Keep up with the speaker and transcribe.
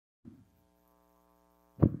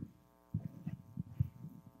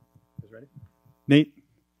Nate,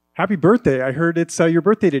 happy birthday. I heard it's your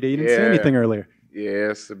birthday today. You didn't say anything earlier. Yeah,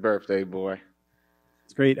 it's the birthday, boy.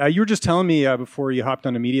 It's great. You were just telling me before you hopped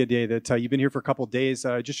on a media day that you've been here for a couple of days.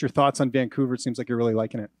 Just your thoughts on Vancouver. It seems like you're really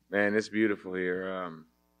liking it. Man, it's beautiful here.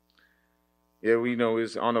 Yeah, we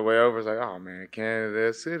was on the way over. It's like, oh, man,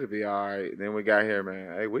 Canada City be all right. Then we got here,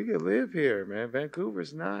 man. Hey, we could live here, man.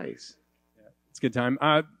 Vancouver's nice. It's a good time.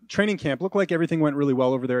 Training camp looked like everything went really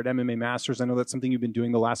well over there at MMA Masters. I know that's something you've been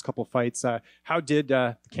doing the last couple of fights. How did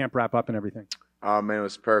the camp wrap up and everything? Oh, man, it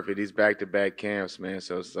was perfect. These back-to-back camps, man.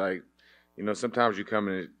 So it's like, sometimes you come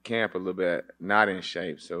into camp a little bit not in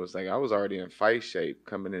shape. So it's like I was already in fight shape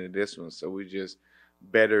coming into this one. So we just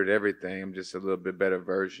bettered everything. I'm just a little bit better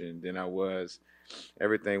version than I was.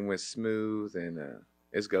 Everything went smooth, and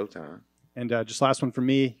it's go time. And just last one for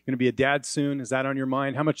me, you're going to be a dad soon. Is that on your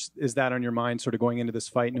mind? How much is that on your mind sort of going into this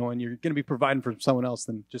fight, knowing you're going to be providing for someone else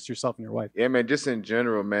than just yourself and your wife? Yeah, man, just in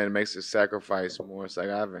general, man, it makes the sacrifice more. It's like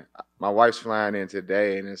my wife's flying in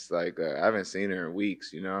today, and it's like I haven't seen her in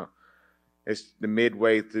weeks, It's the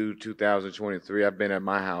midway through 2023. I've been at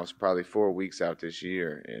my house probably 4 weeks out this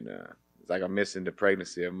year, and it's like I'm missing the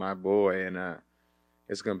pregnancy of my boy, and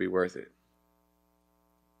it's going to be worth it.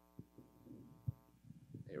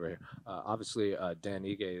 Right here. Obviously, Dan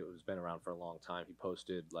Ige has been around for a long time. He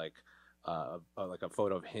posted like a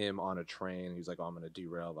photo of him on a train. He's like, oh, I'm going to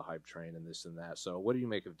derail the hype train and this and that. So what do you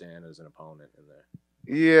make of Dan as an opponent in there?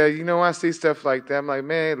 Yeah, I see stuff like that. I'm like,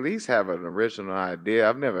 man, at least have an original idea.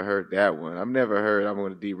 I've never heard that one. I've never heard I'm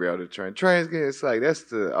going to derail the train. It's like, that's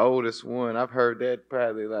the oldest one. I've heard that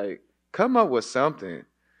probably like, come up with something.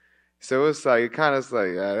 So it's like, it kind of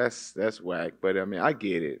like, that's whack. But I mean, I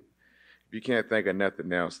get it. If you can't think of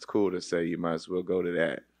nothing else cool to say, you might as well go to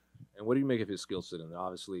that. And what do you make of his skill set? And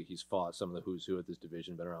obviously, he's fought some of the who's who at this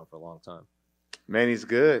division, been around for a long time. Man, he's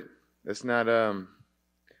good. That's not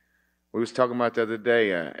we was talking about the other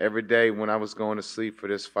day. Every day when I was going to sleep for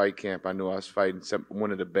this fight camp, I knew I was fighting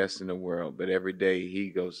one of the best in the world. But every day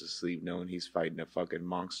he goes to sleep knowing he's fighting a fucking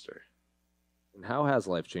monster. And how has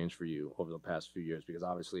life changed for you over the past few years? Because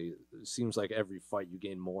obviously, it seems like every fight you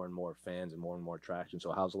gain more and more fans and more traction.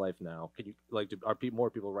 So how's life now? Can you are more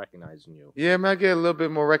people recognizing you? Yeah, man, I get a little bit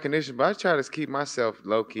more recognition, but I try to keep myself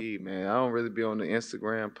low key, man. I don't really be on the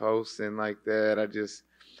Instagram posting like that.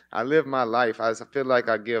 I live my life. I feel like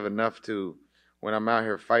I give enough to when I'm out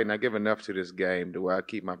here fighting. I give enough to this game to where I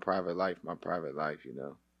keep my private life.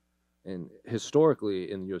 And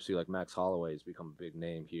historically in the UFC, like Max Holloway has become a big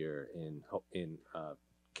name here in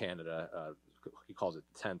Canada. He calls it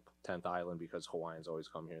 10th Island because Hawaiians always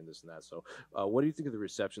come here and this and that. So what do you think of the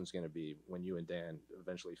reception is going to be when you and Dan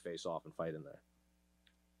eventually face off and fight in there?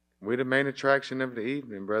 We're the main attraction of the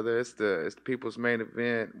evening, brother. It's the people's main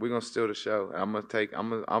event. We're gonna steal the show. I'm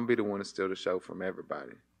gonna be the one to steal the show from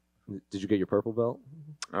everybody. Did you get your purple belt?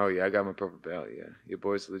 Oh yeah, I got my purple belt. Yeah, your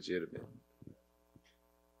boy's legitimate.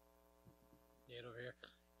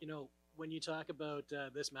 When you talk about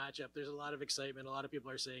this matchup, there's a lot of excitement. A lot of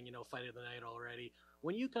people are saying, fight of the night already.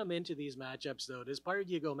 When you come into these matchups, though, does part of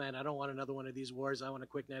you go, man, I don't want another one of these wars. I want a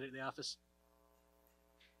quick night at the office?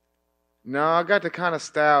 No, I got the kind of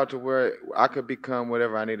style to where I could become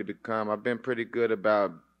whatever I need to become. I've been pretty good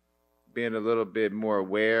about being a little bit more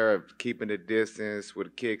aware of keeping the distance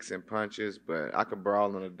with kicks and punches, but I could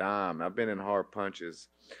brawl on a dime. I've been in hard punches.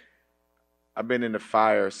 I've been in the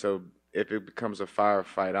fire, so if it becomes a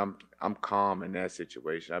firefight, I'm calm in that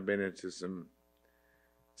situation. I've been into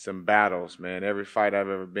some battles, man. Every fight I've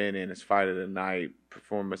ever been in is fight of the night,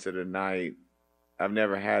 performance of the night. I've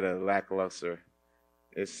never had a lackluster.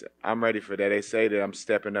 I'm ready for that. They say that I'm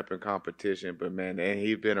stepping up in competition, but man, and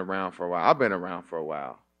he's been around for a while. I've been around for a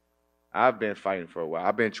while. I've been fighting for a while.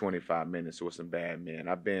 I've been 25 minutes with some bad men.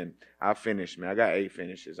 I finished, man. I got 8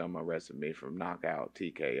 finishes on my resume from knockout,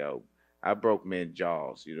 TKO. I broke men's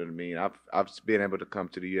jaws, you know what I mean? I've been able to come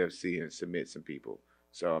to the UFC and submit some people.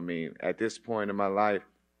 So, I mean, at this point in my life,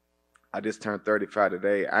 I just turned 35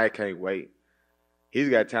 today. I can't wait. He's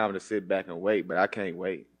got time to sit back and wait, but I can't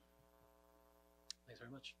wait. Thanks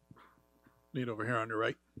very much. Lead over here on your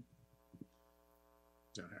right.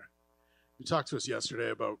 Down here. You talked to us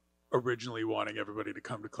yesterday about originally wanting everybody to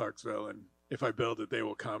come to Clarksville, and if I build it, they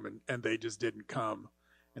will come, and they just didn't come.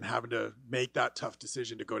 And having to make that tough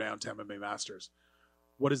decision to go down to MMA Masters.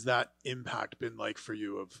 What has that impact been like for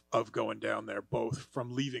you of going down there, both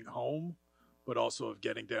from leaving home, but also of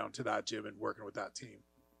getting down to that gym and working with that team?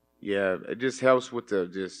 Yeah, it just helps with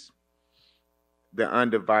the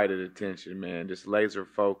undivided attention, man. Just laser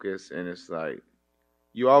focus, and it's like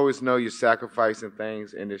you always know you're sacrificing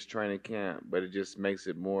things in this training camp, but it just makes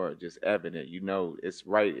it more just evident. It's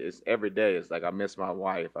right. It's every day. It's like I miss my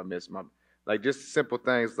wife. I miss Like just simple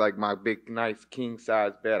things like my big, nice king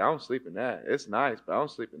size bed. I don't sleep in that. It's nice, but I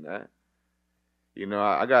don't sleep in that. You know,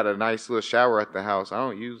 I got a nice little shower at the house. I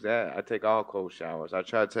don't use that. I take all cold showers. I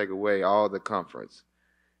try to take away all the comforts.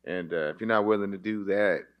 And if you're not willing to do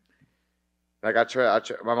that, like I try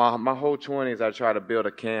my whole 20s, I try to build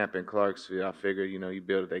a camp in Clarksville. I figure, you know, you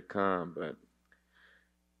build it, they come. But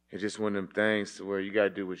it's just one of them things to where you got to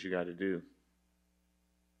do what you got to do.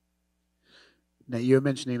 Now, you were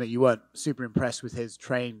mentioning that you weren't super impressed with his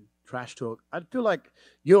trash talk. I feel like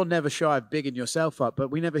you're never shy of bigging yourself up,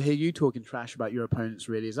 but we never hear you talking trash about your opponents,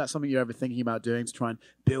 really. Is that something you're ever thinking about doing to try and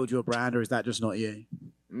build your brand, or is that just not you?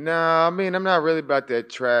 No, I mean, I'm not really about that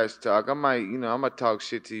trash talk. I'm gonna talk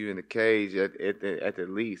shit to you in the cage at the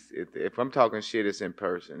least. If I'm talking shit, it's in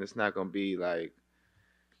person. It's not gonna be like,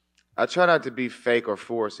 I try not to be fake or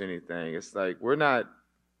force anything. It's like we're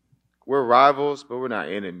rivals, but we're not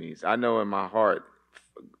enemies. I know in my heart,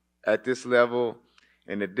 at this level,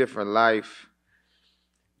 in a different life,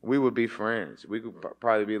 we would be friends. We could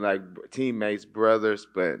probably be like teammates, brothers,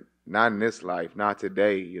 but not in this life, not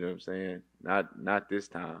today. You know what I'm saying? Not this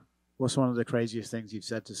time. What's one of the craziest things you've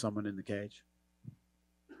said to someone in the cage?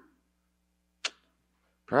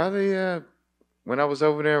 Probably when I was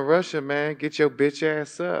over there in Russia, man, get your bitch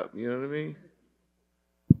ass up. You know what I mean?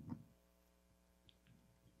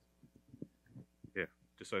 Yeah,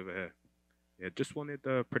 just over here. Yeah, just wanted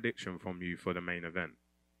a prediction from you for the main event.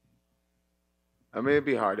 I mean, it'd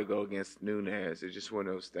be hard to go against Nunes. It's just one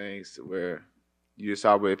of those things where you just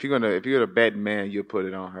always, if you're a betting man, you'll put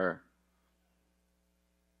it on her.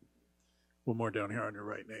 One more down here on your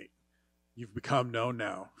right, Nate. You've become known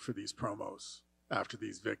now for these promos after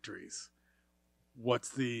these victories. Where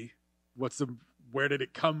did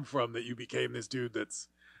it come from that you became this dude that's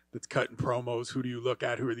cutting promos? Who do you look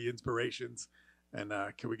at? Who are the inspirations? And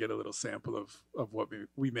can we get a little sample of what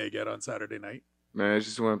we may get on Saturday night? Man, it's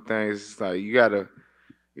just one of the things. It's like you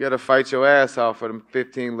gotta fight your ass off for them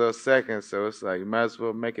 15 little seconds. So it's like you might as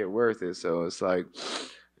well make it worth it. So it's like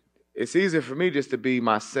it's easier for me just to be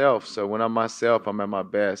myself. So when I'm myself, I'm at my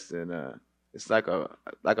best, and it's probably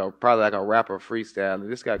like a rapper freestyle.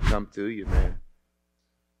 And this got to come to you, man.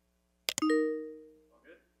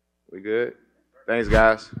 We good? Thanks,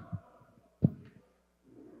 guys.